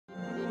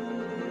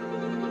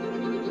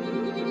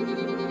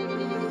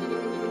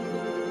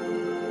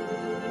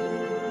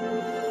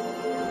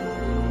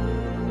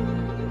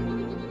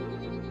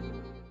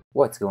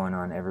What's going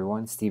on,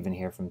 everyone? Steven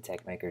here from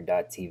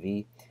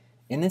TechMaker.tv.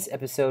 In this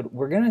episode,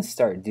 we're going to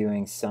start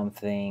doing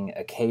something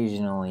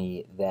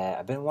occasionally that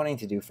I've been wanting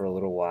to do for a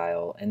little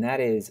while, and that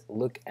is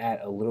look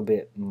at a little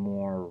bit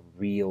more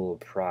real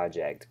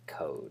project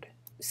code.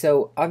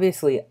 So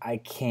obviously, I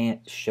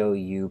can't show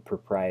you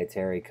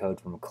proprietary code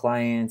from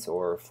clients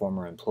or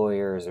former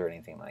employers or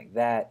anything like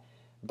that,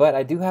 but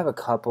I do have a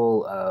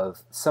couple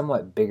of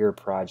somewhat bigger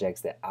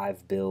projects that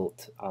I've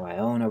built on my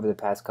own over the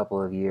past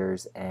couple of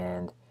years,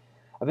 and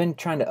I've been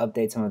trying to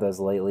update some of those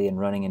lately and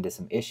running into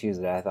some issues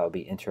that I thought would be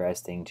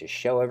interesting to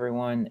show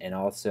everyone. And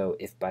also,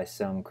 if by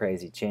some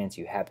crazy chance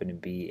you happen to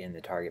be in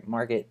the target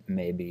market,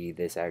 maybe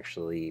this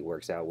actually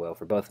works out well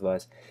for both of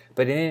us.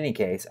 But in any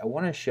case, I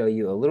want to show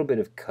you a little bit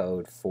of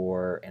code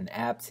for an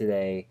app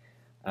today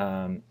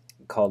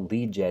called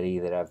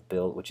Leadjetty that I've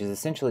built, which is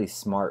essentially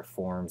smart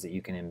forms that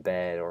you can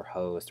embed or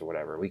host or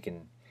whatever. We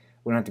don't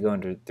have to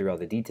go through all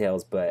the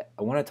details, but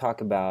I want to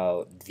talk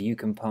about view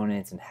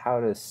components and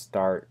how to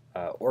start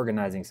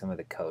organizing some of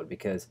the code,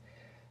 because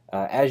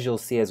as you'll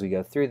see as we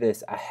go through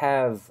this, I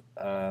have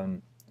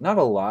not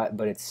a lot,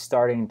 but it's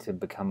starting to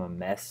become a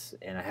mess,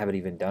 and I haven't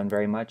even done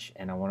very much,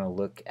 and I want to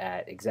look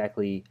at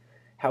exactly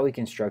how we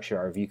can structure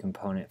our view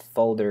component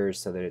folders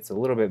so that it's a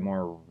little bit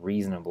more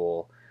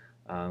reasonable,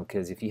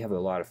 because if you have a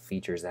lot of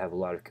features that have a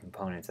lot of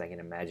components, I can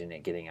imagine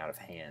it getting out of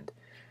hand.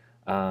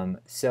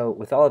 So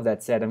with all of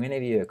that said, I'm going to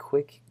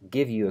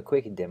give you a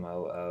quick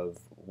demo of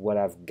what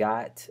I've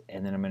got,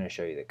 and then I'm going to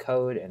show you the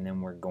code, and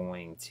then we're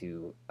going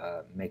to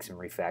make some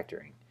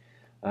refactoring.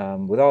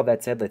 With all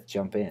that said, let's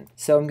jump in.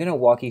 So I'm going to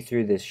walk you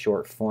through this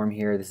short form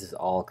here. This is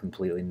all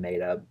completely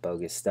made up,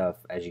 bogus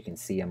stuff. As you can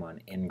see, I'm on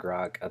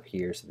ngrok up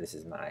here, so this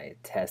is my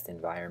test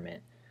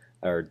environment,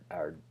 or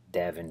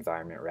dev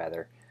environment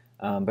rather.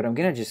 But I'm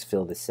going to just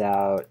fill this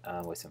out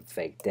with some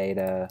fake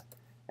data.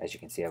 As you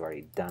can see, I've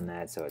already done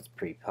that, so it's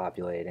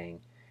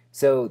pre-populating.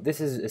 So this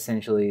is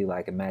essentially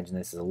like, imagine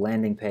this is a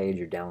landing page,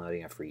 you're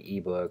downloading a free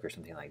ebook or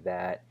something like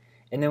that.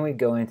 And then we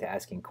go into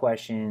asking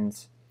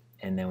questions,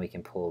 and then we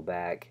can pull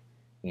back,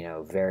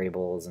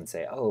 variables and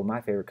say, oh,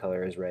 my favorite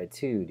color is red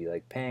too. Do you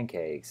like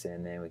pancakes?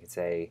 And then we can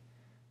say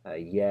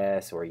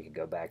yes, or you can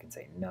go back and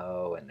say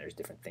no, and there's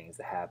different things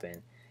that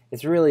happen.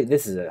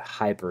 This is a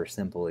hyper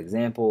simple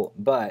example,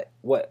 but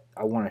what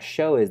I want to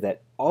show is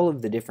that all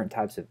of the different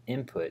types of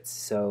inputs.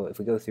 So if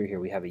we go through here,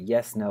 we have a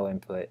yes, no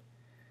input,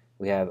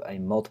 we have a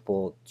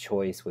multiple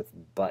choice with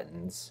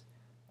buttons,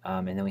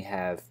 and then we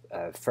have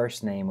a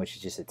first name, which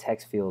is just a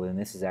text field, and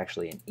this is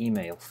actually an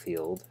email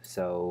field.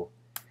 So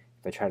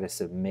if I try to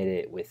submit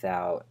it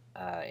without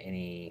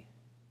any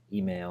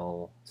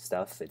email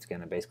stuff, it's going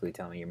to basically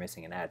tell me you're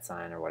missing an @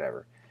 sign or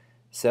whatever.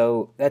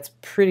 So that's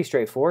pretty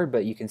straightforward,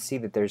 but you can see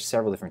that there's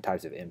several different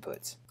types of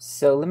inputs.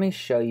 So let me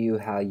show you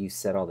how you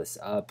set all this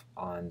up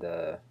on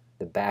the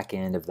back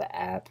end of the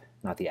app,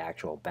 not the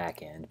actual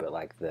back end, but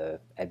like the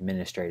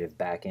administrative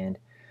back end.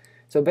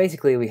 So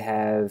basically we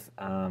have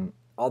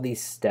all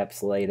these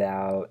steps laid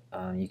out.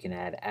 You can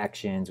add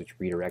actions which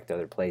redirect to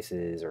other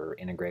places or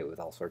integrate with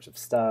all sorts of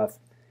stuff.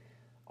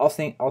 All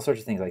sorts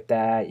of things like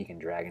that. You can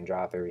drag and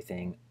drop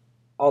everything,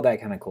 all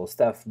that kind of cool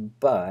stuff,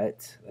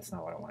 but that's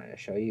not what I wanted to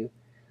show you.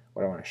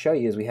 What I want to show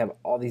you is we have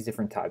all these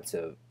different types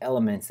of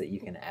elements that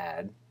you can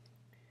add,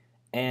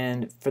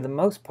 and for the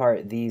most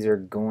part these are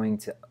going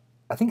to,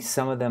 I think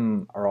some of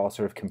them are all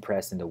sort of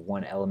compressed into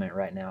one element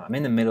right now. I'm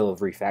in the middle of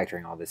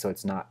refactoring all this, so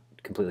it's not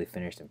completely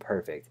finished and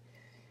perfect,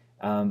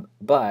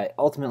 but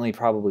ultimately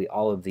probably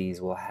all of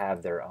these will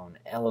have their own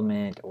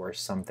element or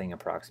something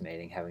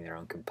approximating having their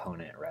own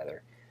component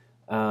rather.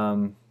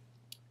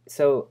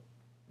 So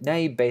now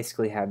you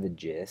basically have the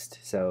gist.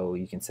 So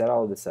you can set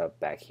all of this up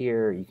back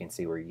here. You can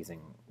see we're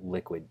using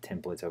liquid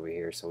templates over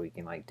here, so we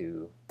can like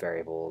do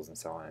variables and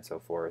so on and so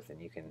forth,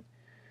 and you can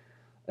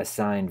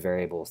assign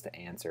variables to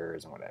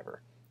answers and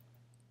whatever.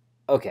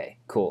 Okay,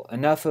 cool.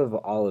 Enough of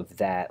all of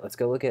that. Let's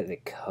go look at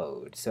the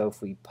code. So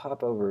if we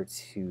pop over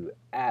to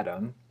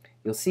Atom,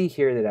 you'll see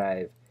here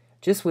that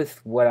just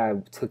with what I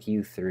took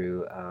you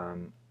through,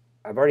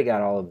 I've already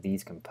got all of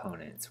these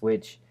components,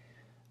 which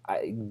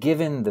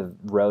given the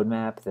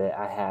roadmap that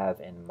I have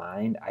in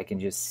mind, I can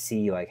just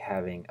see like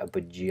having a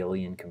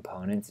bajillion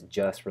components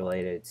just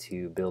related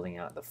to building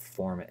out the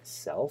form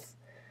itself.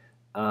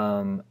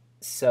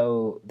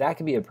 So that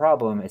could be a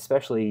problem,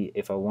 especially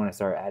if I want to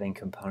start adding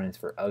components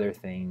for other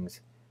things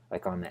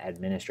like on the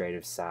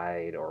administrative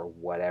side or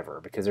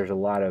whatever, because there's a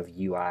lot of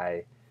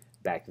UI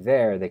back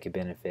there that could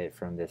benefit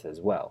from this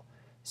as well.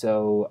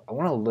 So I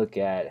want to look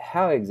at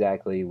how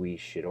exactly we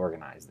should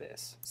organize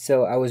this.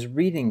 So I was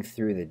reading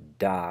through the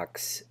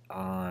docs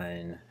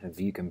on a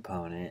view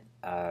component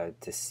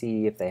to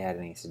see if they had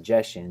any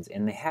suggestions,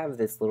 and they have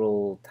this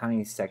little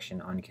tiny section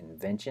on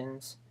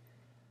conventions,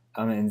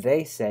 and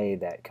they say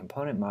that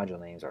component module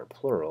names are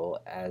plural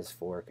as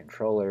for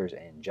controllers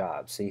and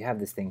jobs. So you have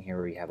this thing here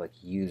where you have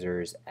like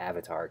users,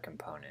 avatar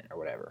component, or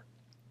whatever.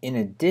 In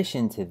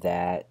addition to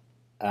that,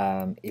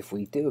 if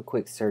we do a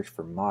quick search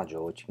for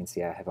module, which you can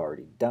see I have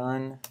already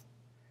done,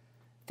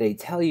 they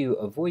tell you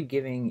avoid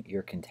giving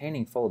your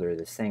containing folder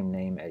the same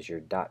name as your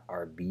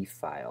 .rb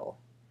file.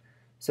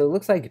 So it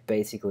looks like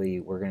basically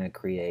we're going to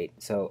create,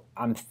 so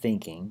I'm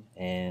thinking,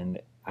 and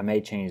I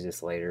may change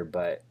this later,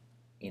 but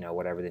you know,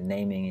 whatever, the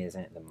naming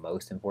isn't the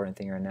most important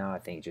thing right now. I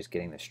think just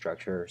getting the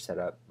structure set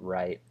up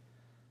right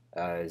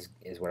is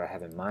what I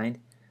have in mind.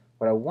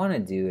 What I want to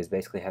do is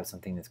basically have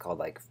something that's called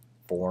like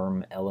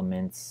form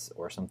elements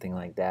or something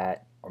like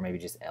that, or maybe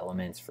just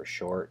elements for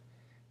short.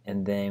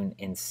 And then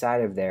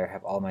inside of there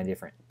have all my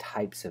different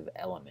types of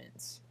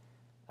elements.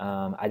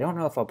 I don't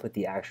know if I'll put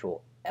the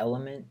actual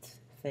element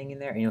thing in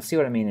there, and you'll see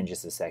what I mean in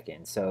just a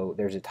second. So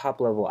there's a top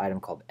level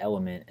item called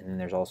element, and then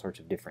there's all sorts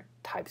of different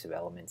types of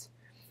elements,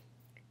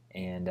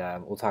 and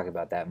we'll talk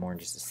about that more in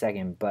just a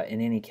second. But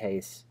in any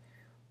case,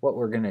 what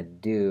we're going to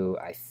do,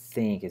 I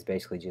think, is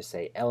basically just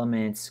say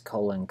elements,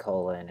 colon,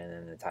 colon, and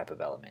then the type of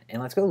element. And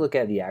let's go look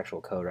at the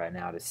actual code right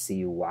now to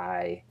see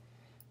why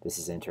this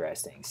is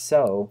interesting.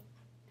 So,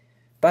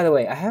 by the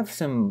way, I have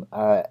some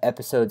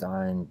episodes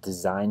on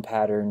design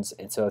patterns,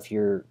 and so if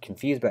you're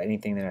confused about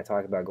anything that I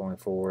talk about going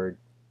forward,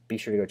 be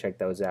sure to go check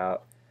those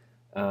out,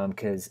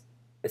 because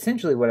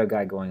essentially what I've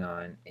got going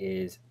on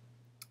is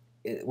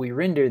we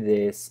render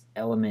this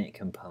element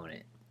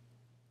component.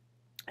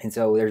 And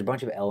so there's a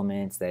bunch of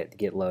elements that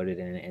get loaded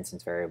in an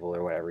instance variable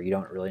or whatever. You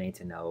don't really need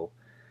to know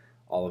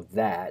all of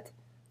that.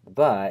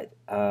 But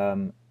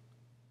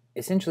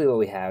essentially what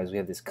we have is we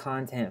have this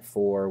content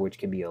for, which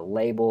can be a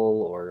label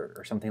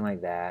or something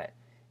like that.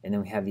 And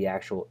then we have the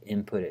actual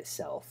input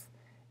itself.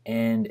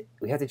 And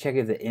we have to check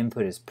if the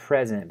input is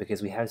present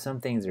because we have some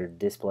things that are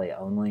display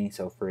only.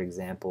 So for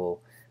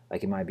example,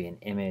 like it might be an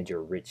image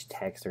or rich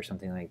text or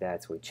something like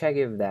that. So we check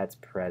if that's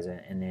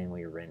present and then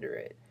we render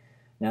it.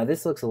 Now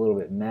this looks a little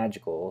bit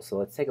magical, so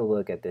let's take a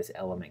look at this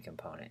element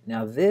component.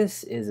 Now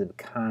this is a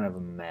kind of a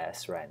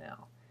mess right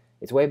now.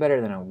 It's way better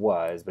than it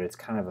was, but it's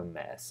kind of a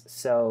mess.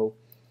 So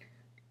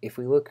if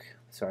we look,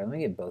 sorry, let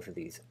me get both of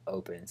these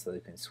open so we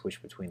can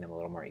switch between them a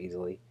little more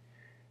easily.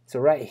 So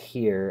right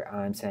here,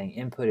 I'm saying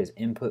input is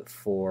input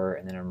for,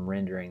 and then I'm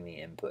rendering the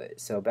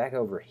input. So back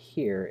over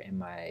here in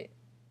my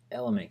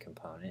element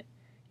component,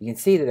 you can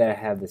see that I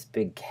have this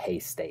big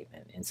case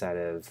statement inside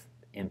of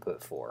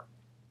input for.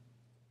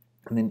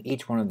 And then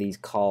each one of these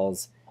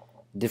calls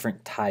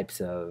different types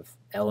of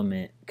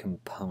element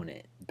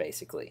component,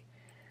 basically.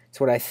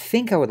 So what I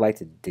think I would like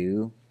to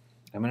do,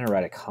 I'm going to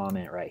write a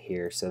comment right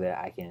here so that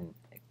I can,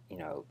 you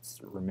know,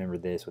 remember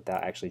this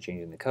without actually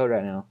changing the code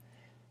right now.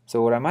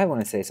 So what I might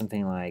want to say is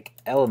something like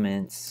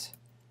elements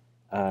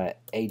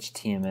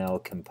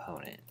HTML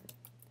component,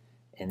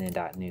 and then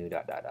 .new ...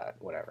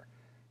 whatever.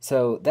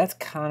 So that's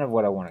kind of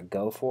what I want to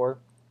go for.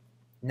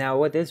 Now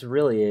what this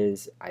really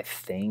is, I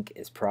think,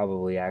 is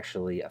probably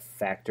actually a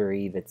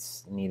factory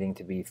that's needing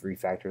to be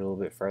refactored a little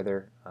bit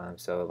further.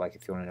 So like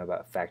if you want to know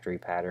about factory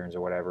patterns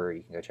or whatever,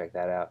 you can go check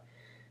that out.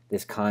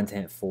 This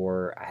content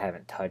for, I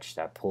haven't touched.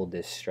 I pulled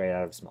this straight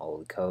out of some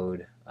old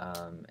code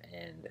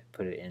and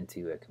put it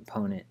into a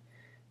component.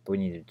 But we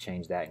need to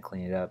change that and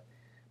clean it up.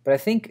 But I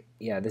think,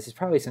 yeah, this is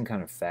probably some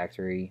kind of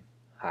factory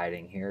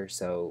hiding here.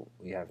 So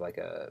we have like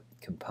a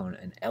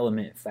component, an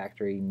element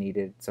factory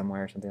needed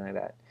somewhere or something like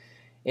that.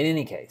 In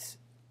any case,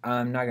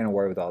 I'm not going to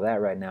worry with all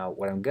that right now.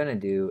 What I'm going to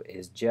do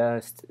is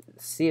just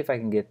see if I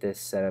can get this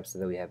set up so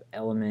that we have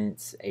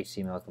elements,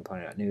 HTML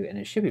component.new, and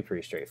it should be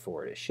pretty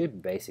straightforward. It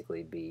should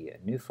basically be a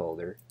new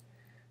folder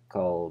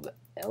called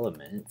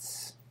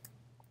elements,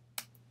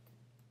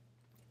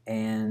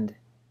 and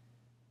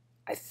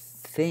I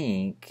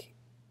think,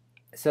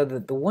 so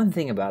the one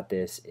thing about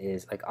this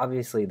is, like,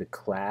 obviously the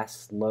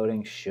class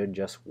loading should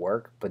just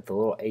work, but the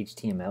little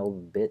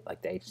HTML bit,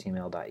 like the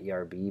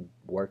HTML.erb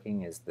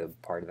working, is the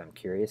part that I'm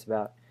curious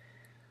about,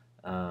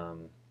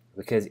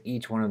 because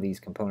each one of these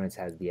components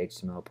has the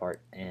HTML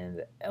part and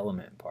the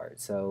element part.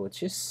 So let's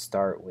just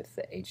start with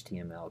the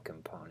HTML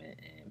component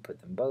and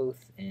put them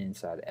both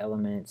inside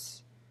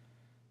elements,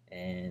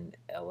 and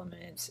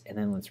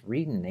then let's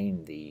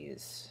rename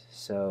these.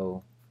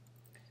 So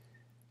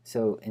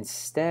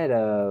instead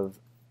of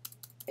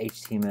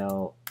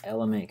HTML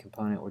element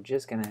component, we're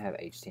just going to have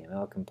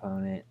HTML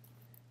component,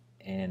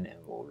 and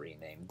we'll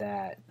rename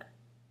that.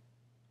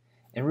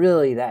 And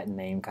really, that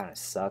name kind of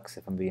sucks,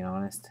 if I'm being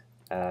honest.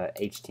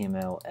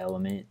 HTML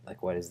element,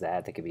 like what is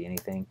that? That could be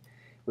anything.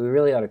 We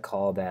really ought to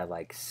call that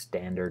like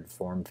standard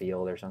form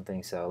field or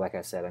something. So like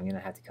I said, I'm going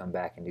to have to come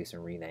back and do some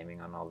renaming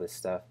on all this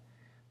stuff.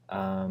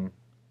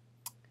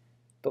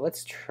 But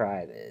let's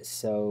try this.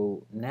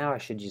 So now I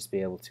should just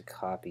be able to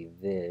copy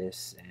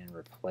this and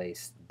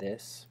replace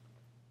this.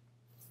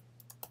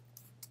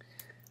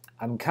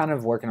 I'm kind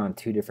of working on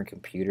two different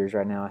computers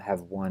right now. I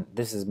have one,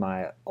 this is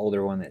my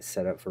older one that's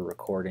set up for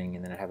recording,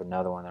 and then I have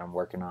another one that I'm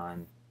working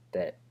on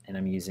and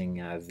I'm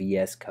using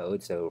VS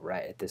Code. So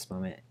right at this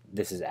moment,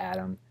 this is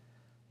Adam,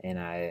 and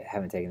I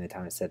haven't taken the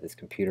time to set this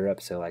computer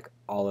up, so like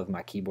all of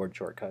my keyboard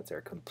shortcuts are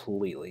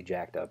completely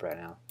jacked up right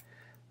now.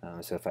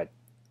 So if I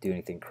do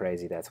anything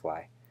crazy, that's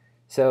why.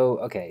 So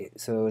okay,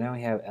 so now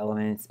we have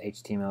elements,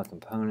 HTML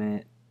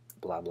component,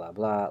 blah, blah,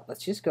 blah.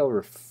 Let's just go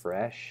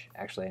refresh.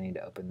 Actually, I need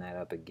to open that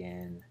up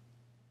again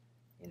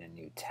in a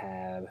new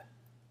tab.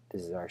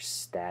 This is our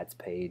stats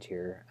page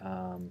here.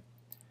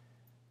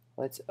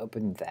 Let's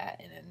open that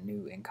in a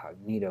new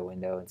incognito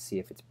window and see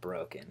if it's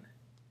broken.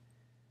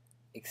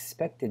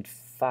 Expected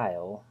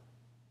file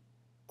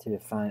to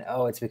define.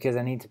 Oh, it's because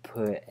I need to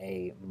put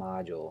a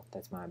module.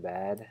 That's my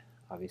bad.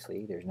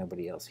 Obviously, there's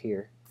nobody else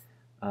here.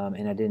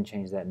 And I didn't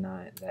change that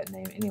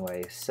name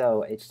anyway.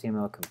 So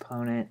HTML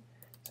component.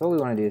 So what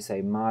we want to do is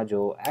say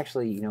module.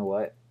 Actually, you know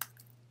what?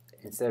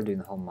 Instead of doing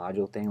the whole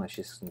module thing, let's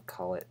just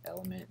call it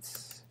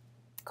elements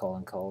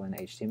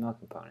HTML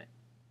component.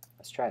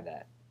 Let's try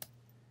that.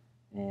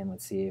 And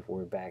let's see if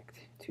we're back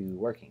to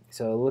working.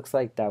 So it looks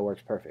like that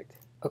works perfect.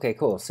 Okay,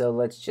 cool. So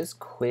let's just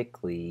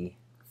quickly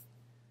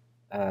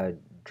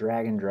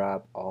drag and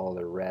drop all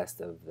the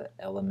rest of the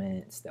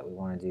elements that we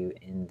want to do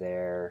in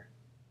there.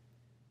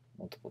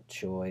 Multiple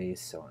choice,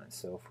 so on and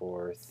so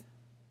forth.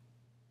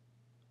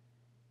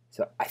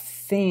 So I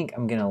think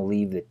I'm going to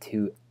leave the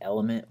 2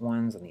 element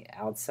ones on the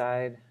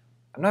outside.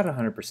 I'm not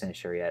 100%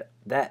 sure yet.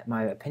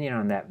 My opinion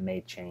on that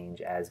may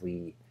change as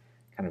we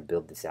kind of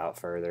build this out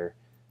further.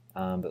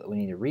 But we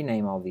need to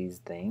rename all these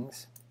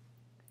things.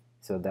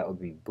 So that would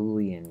be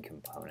Boolean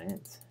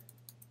component.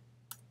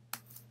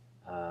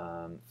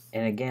 And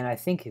again, I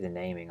think the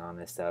naming on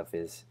this stuff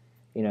is,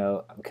 you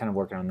know, I'm kind of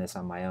working on this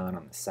on my own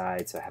on the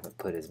side, so I haven't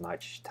put as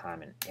much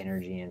time and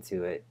energy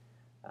into it.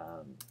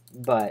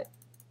 But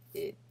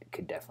it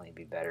could definitely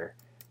be better.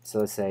 So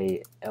let's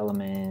say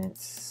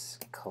elements, :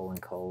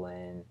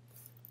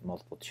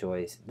 multiple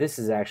choice. This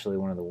is actually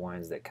one of the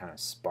ones that kind of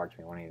sparked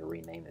me wanting to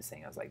rename this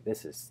thing. I was like,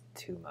 this is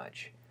too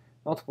much.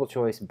 Multiple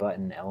choice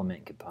button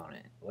element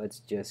component. Let's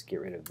just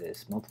get rid of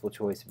this. Multiple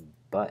choice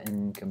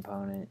button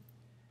component.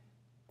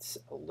 It's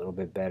a little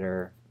bit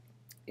better.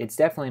 It's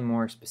definitely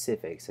more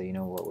specific, so you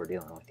know what we're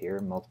dealing with here.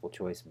 Multiple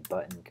choice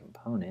button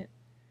component.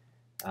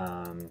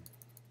 And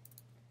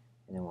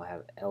then we'll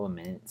have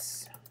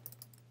elements.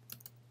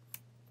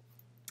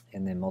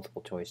 And then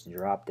multiple choice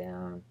drop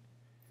down.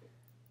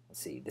 Let's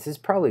see. This is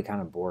probably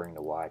kind of boring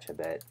to watch, I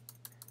bet.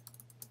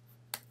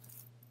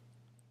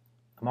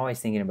 I'm always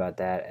thinking about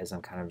that as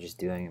I'm kind of just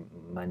doing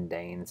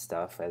mundane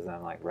stuff as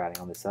I'm like writing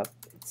all this up.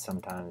 It's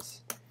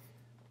sometimes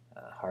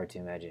hard to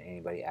imagine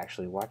anybody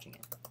actually watching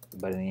it.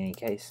 But in any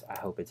case, I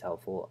hope it's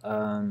helpful.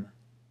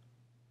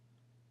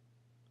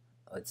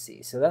 Let's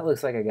see. So that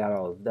looks like I got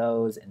all of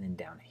those. And then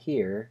down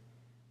here,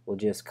 we'll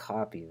just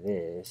copy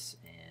this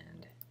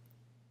and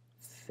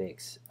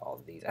fix all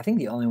of these. I think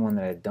the only one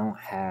that I don't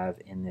have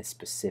in this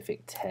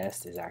specific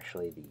test is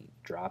actually the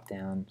drop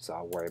down. So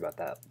I'll worry about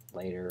that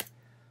later.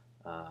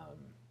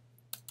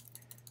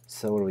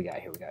 So what do we got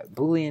here? We got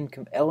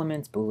Boolean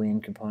elements,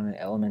 Boolean component,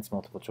 elements,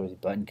 multiple choice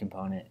button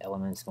component,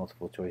 elements,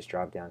 multiple choice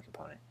drop down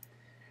component.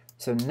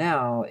 So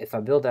now if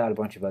I build out a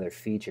bunch of other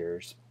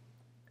features,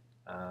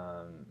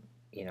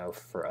 you know,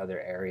 for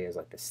other areas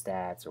like the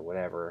stats or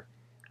whatever,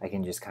 I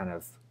can just kind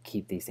of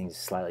keep these things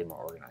slightly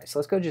more organized. So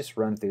let's go just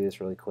run through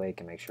this really quick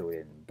and make sure we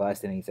didn't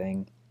bust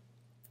anything.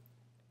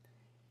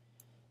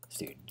 Let's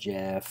do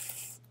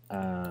Jeff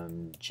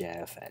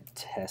at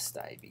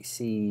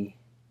test.abc.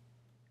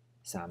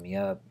 Sign me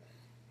up.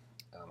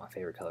 My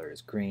favorite color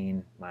is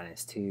green.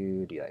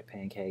 -2. Do you like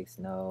pancakes?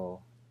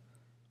 No.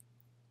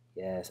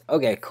 Yes.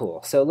 Okay,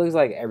 cool. So it looks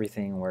like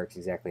everything works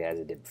exactly as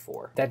it did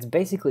before. That's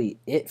basically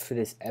it for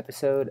this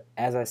episode.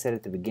 As I said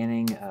at the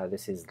beginning,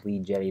 this is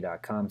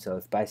Leadjetty.com. So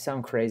if by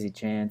some crazy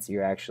chance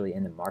you're actually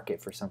in the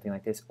market for something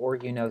like this, or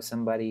you know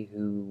somebody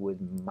who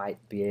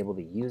might be able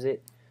to use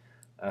it,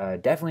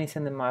 definitely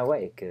send them my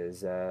way,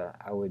 because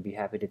I would be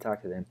happy to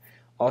talk to them.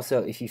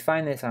 Also, if you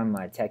find this on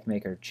my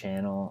TechMaker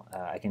channel,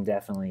 I can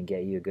definitely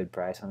get you a good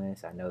price on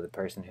this. I know the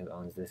person who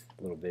owns this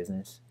little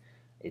business.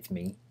 It's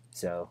me,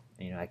 so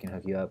you know I can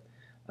hook you up.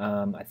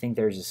 I think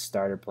there's a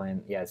starter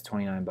plan. Yeah, it's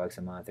 29 bucks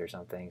a month or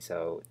something,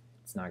 so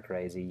it's not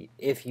crazy.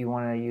 If you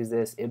want to use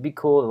this, it'd be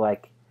cool to,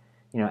 like,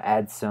 you know,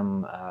 add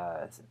some.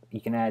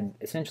 You can add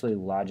essentially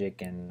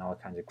logic and all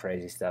kinds of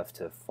crazy stuff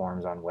to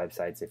forms on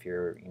websites if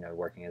you're, you know,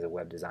 working as a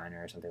web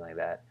designer or something like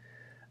that.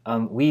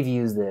 We've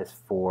used this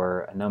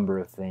for a number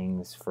of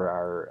things for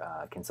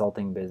our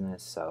consulting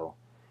business. So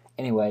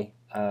anyway,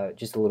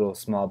 just a little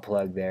small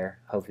plug there.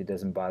 Hopefully it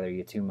doesn't bother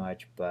you too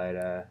much,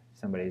 but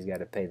somebody's got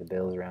to pay the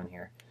bills around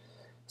here.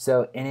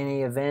 So in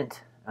any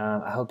event,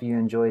 I hope you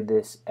enjoyed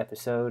this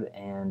episode,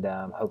 and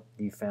hope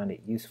you found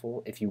it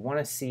useful. If you want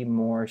to see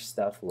more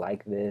stuff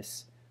like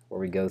this, where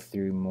we go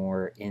through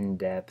more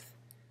in-depth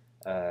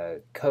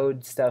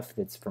code stuff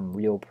that's from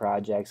real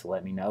projects,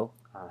 let me know.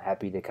 I'm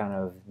happy to kind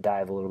of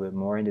dive a little bit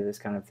more into this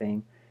kind of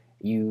thing.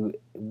 You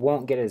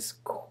won't get as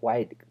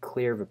quite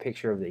clear of a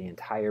picture of the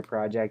entire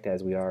project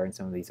as we are in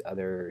some of these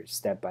other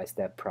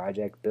step-by-step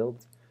project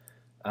builds.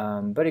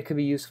 But it could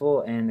be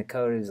useful, and the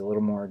code is a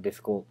little more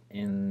difficult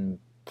in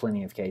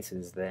plenty of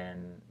cases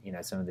than, you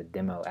know, some of the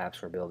demo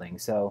apps we're building.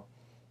 So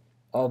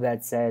all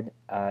that said,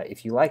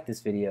 if you like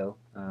this video,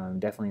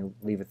 definitely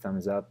leave a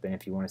thumbs up, and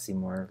if you want to see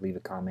more, leave a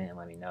comment and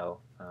let me know.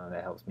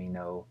 That helps me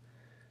know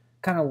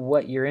kind of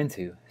what you're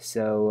into.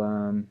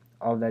 So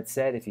all that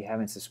said, if you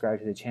haven't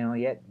subscribed to the channel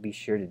yet, be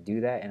sure to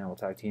do that, and I will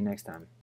talk to you next time.